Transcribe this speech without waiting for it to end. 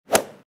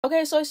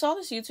Okay, so I saw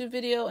this YouTube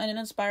video and it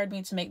inspired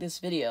me to make this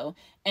video.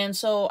 And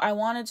so I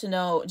wanted to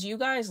know, do you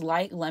guys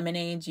like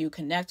Lemonade? Do you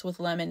connect with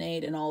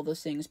Lemonade and all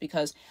those things?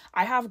 Because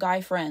I have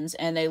guy friends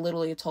and they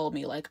literally told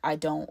me like I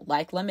don't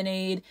like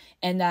Lemonade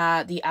and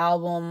that the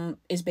album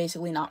is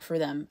basically not for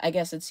them. I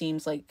guess it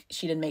seems like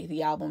she didn't make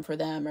the album for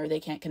them or they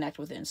can't connect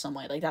with it in some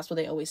way. Like that's what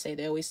they always say.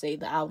 They always say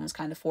the album's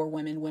kind of for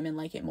women, women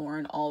like it more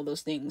and all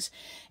those things.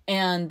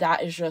 And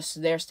that is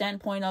just their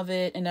standpoint of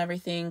it and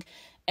everything.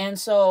 And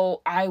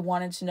so I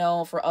wanted to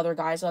know for other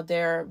guys out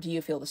there, do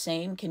you feel the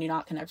same? Can you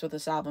not connect with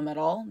this album at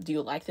all? Do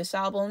you like this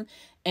album?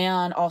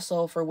 And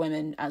also for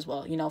women as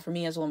well. You know, for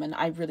me as a woman,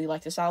 I really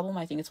like this album.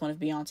 I think it's one of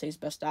Beyonce's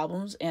best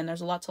albums and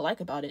there's a lot to like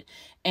about it.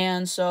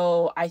 And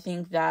so I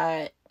think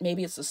that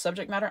maybe it's the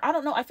subject matter. I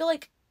don't know. I feel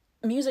like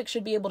music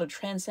should be able to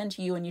transcend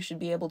to you and you should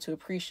be able to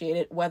appreciate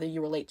it whether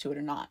you relate to it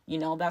or not. You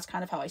know, that's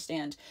kind of how I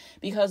stand,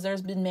 because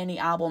there's been many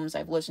albums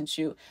I've listened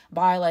to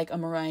by like a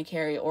Mariah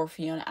Carey or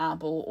Fiona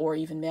Apple or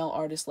even male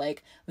artists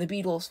like the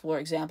Beatles, for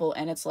example,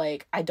 and it's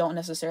like I don't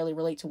necessarily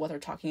relate to what they're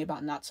talking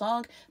about in that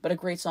song, but a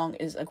great song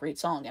is a great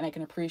song and I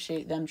can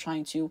appreciate them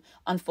trying to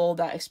unfold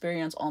that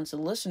experience onto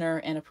the listener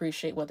and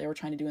appreciate what they were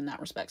trying to do in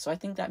that respect. So I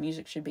think that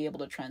music should be able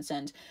to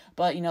transcend.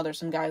 But you know, there's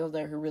some guys out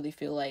there who really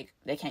feel like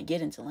they can't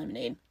get into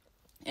Lemonade.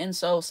 And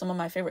so some of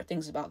my favorite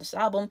things about this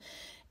album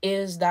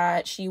is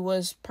that she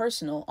was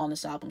personal on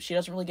this album. She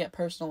doesn't really get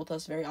personal with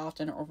us very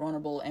often or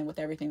vulnerable, and with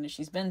everything that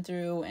she's been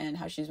through and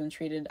how she's been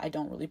treated, I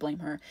don't really blame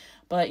her.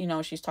 But, you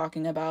know, she's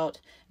talking about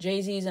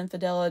Jay-Z's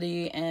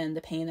infidelity and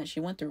the pain that she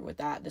went through with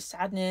that, the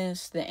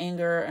sadness, the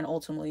anger, and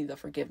ultimately the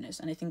forgiveness.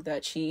 And I think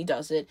that she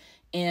does it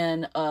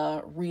in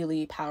a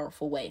really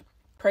powerful way.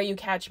 Pray you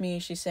catch me,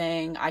 she's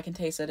saying, I can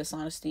taste the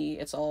dishonesty,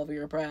 it's all over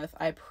your breath.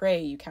 I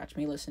pray you catch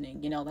me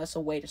listening. You know, that's a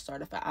way to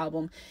start off an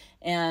album.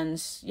 And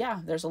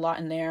yeah, there's a lot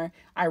in there.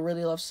 I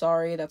really love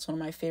Sorry. That's one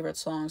of my favorite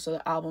songs of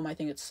the album. I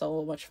think it's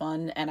so much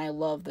fun. And I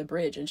love the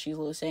bridge. And she's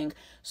literally saying,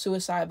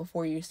 suicide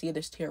before you see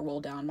this tear roll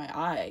down my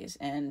eyes.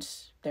 And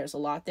there's a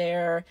lot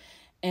there.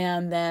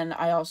 And then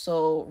I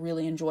also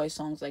really enjoy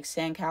songs like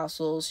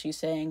Sandcastles. She's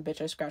saying,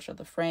 bitch, I scratched out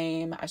the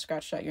frame, I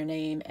scratched out your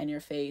name and your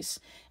face.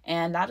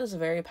 And that is a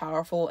very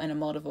powerful and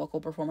emotive vocal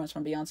performance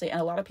from Beyonce.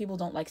 And a lot of people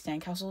don't like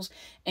Sandcastles.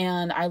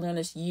 And I learned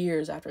this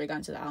years after I got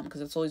into the album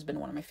because it's always been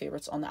one of my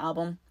favorites on the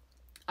album.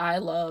 I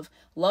love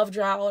Love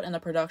Drought, and the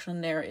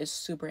production there is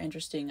super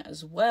interesting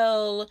as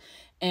well.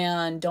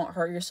 And Don't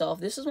Hurt Yourself.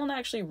 This is one that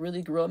actually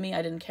really grew on me.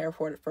 I didn't care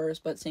for it at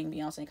first, but seeing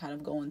Beyonce kind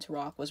of go into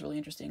rock was really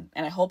interesting.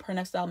 And I hope her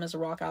next album is a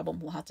rock album.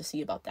 We'll have to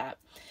see about that.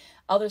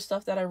 Other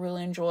stuff that I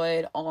really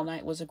enjoyed, All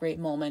Night was a great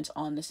moment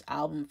on this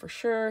album for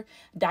sure.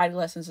 Daddy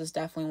Lessons is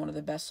definitely one of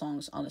the best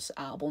songs on this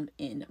album,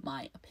 in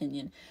my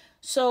opinion.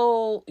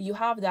 So you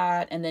have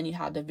that, and then you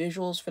have the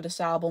visuals for this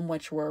album,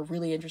 which were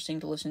really interesting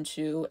to listen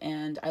to,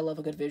 and I love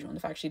a good visual. In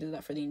fact, she did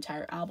that for the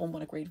entire album.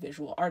 What a great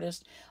visual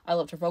artist. I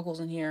loved her vocals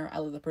in here. I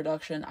love the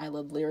production. I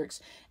love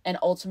lyrics. And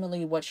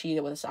ultimately, what she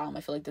did with this album,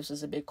 I feel like this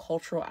is a big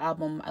cultural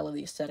album. I love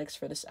the aesthetics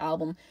for this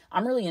album.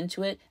 I'm really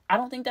into it. I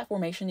don't think that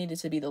Formation needed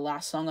to be the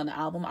last song on the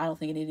album. I don't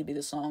think it needed to be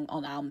the song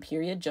on the album,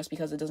 period, just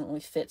because it doesn't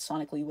really fit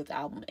sonically with the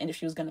album. And if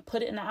she was going to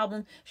put it in the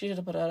album, she should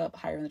have put it up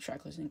higher in the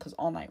track listing, because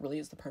All Night really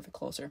is the perfect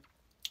closer.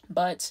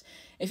 But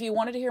if you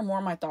wanted to hear more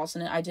of my thoughts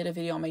on it, I did a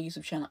video on my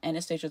YouTube channel,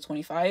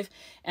 Anastasia25,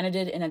 and I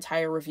did an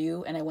entire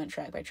review, and I went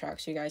track by track,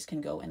 so you guys can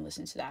go and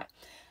listen to that.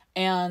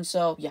 And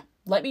so, yeah,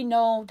 let me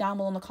know down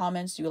below in the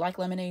comments, do you like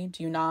Lemonade,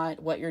 do you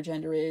not, what your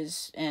gender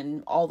is,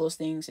 and all those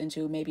things,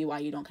 into maybe why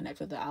you don't connect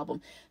with the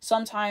album.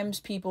 Sometimes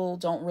people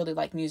don't really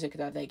like music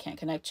that they can't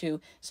connect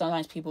to.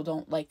 Sometimes people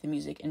don't like the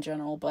music in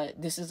general,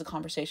 but this is a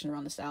conversation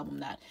around this album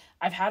that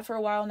I've had for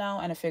a while now,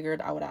 and I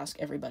figured I would ask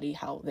everybody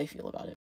how they feel about it.